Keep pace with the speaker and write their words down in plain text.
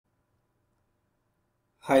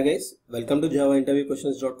Hi guys, welcome to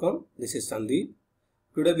javainterviewquestions.com. This is Sandeep.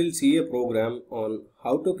 Today we'll see a program on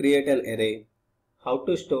how to create an array, how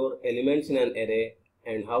to store elements in an array,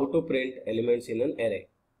 and how to print elements in an array.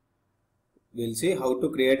 We'll see how to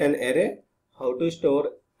create an array, how to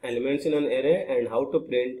store elements in an array, and how to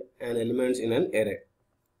print an elements in an array.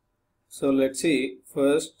 So let's see.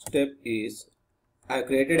 First step is I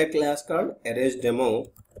created a class called ArraysDemo,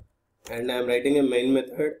 and I'm writing a main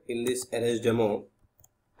method in this ArraysDemo.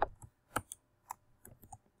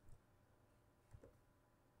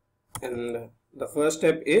 And the first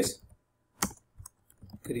step is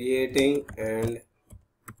creating and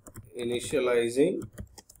initializing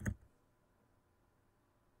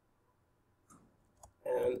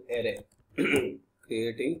an array.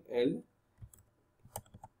 Creating and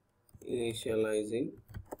initializing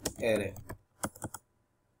array.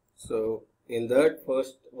 So in that,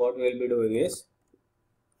 first what we'll be doing is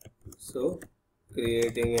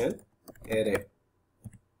creating an array.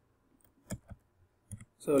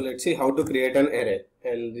 So let's see how to create an array,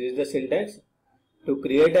 and this is the syntax. To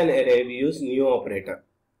create an array we use new operator.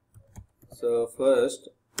 So first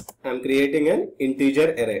I'm creating an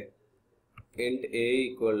integer array. Int a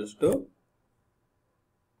equals to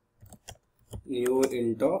new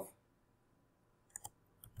int of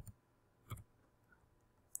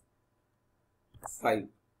 5.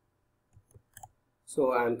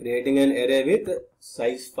 So I'm creating an array with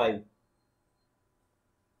size 5.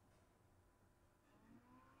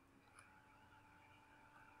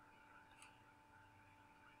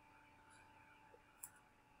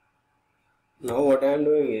 Now what I am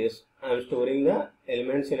doing is I am storing the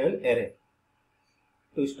elements in an array.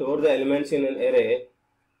 To store the elements in an array,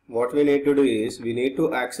 what we need to do is we need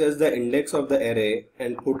to access the index of the array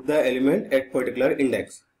and put the element at particular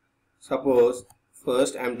index. Suppose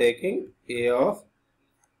first I am taking a of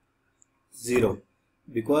 0.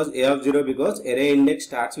 Because a of 0, because array index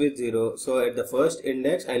starts with 0, so at the first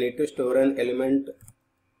index I need to store an element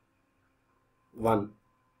 1.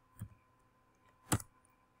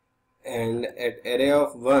 And at array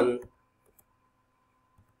of 1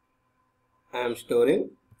 I am storing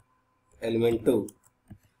element 2.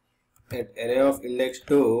 At array of index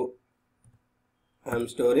 2 I am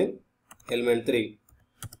storing element 3.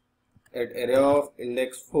 At array of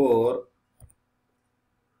index 4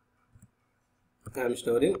 I am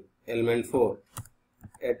storing element 4.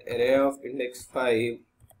 At array of index 5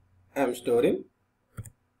 I am storing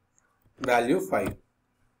value 5.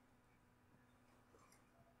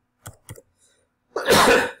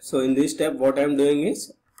 So in this step what I am doing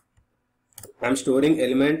is I am storing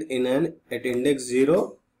element in an at index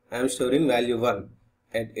 0 I am storing value 1.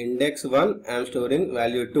 At index 1 I am storing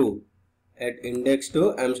value 2. At index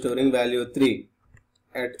 2 I am storing value 3.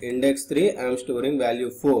 At index 3 I am storing value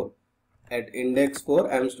 4. At index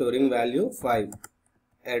 4 I am storing value 5.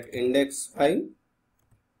 At index 5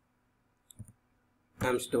 I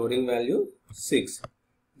am storing value 6.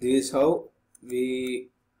 This is how we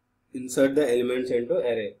insert the elements into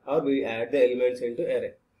array, or we add the elements into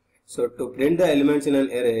array. So to print the elements in an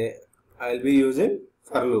array, I will be using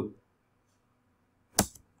for loop.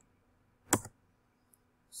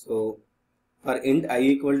 So for int I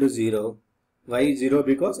equal to 0, why 0?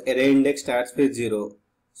 Because array index starts with 0.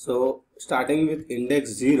 So starting with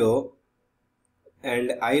index 0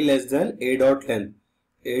 and I less than a dot length.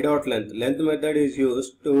 A dot length method is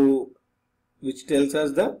used to which tells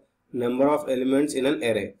us the number of elements in an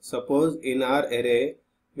array. Suppose in our array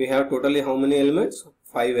we have totally how many elements?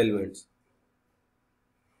 5 elements.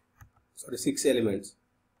 Sorry, 6 elements.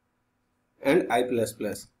 And I plus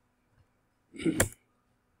plus.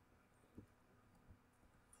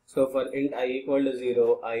 So for int I equal to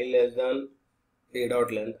 0, I less than a dot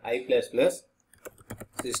length, I plus plus,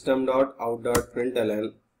 system dot out dot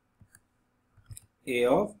println a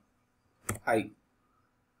of I.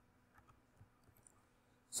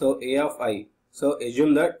 So a of I. So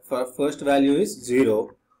assume that for first value is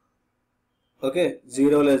 0. Okay,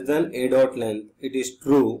 0 less than a dot length. It is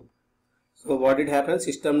true. So what it happens?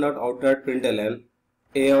 System dot out dot println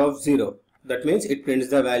a of 0. That means it prints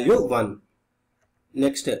the value 1.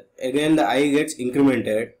 Next, again the I gets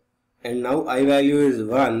incremented, and now I value is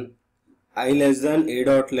 1. I less than a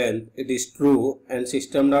dot length. It is true, and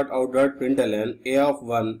system dot out dot println a of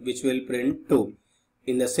 1, which will print 2.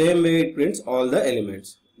 In the same way it prints all the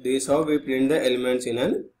elements. This is how we print the elements in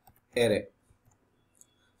an array.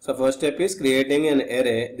 So first step is creating an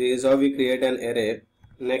array. This is how we create an array.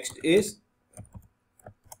 Next is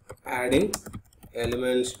adding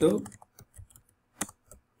elements to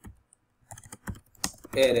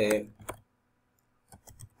array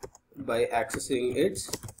by accessing its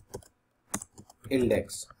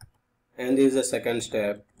index, and this is the second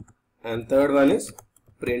step. And third one is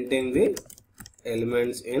printing the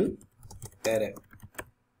elements in array.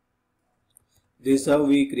 This is how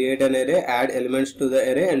we create an array, add elements to the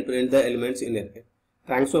array and print the elements in array.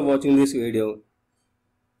 Thanks for watching this video.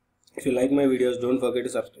 If you like my videos, don't forget to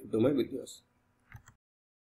subscribe to my videos.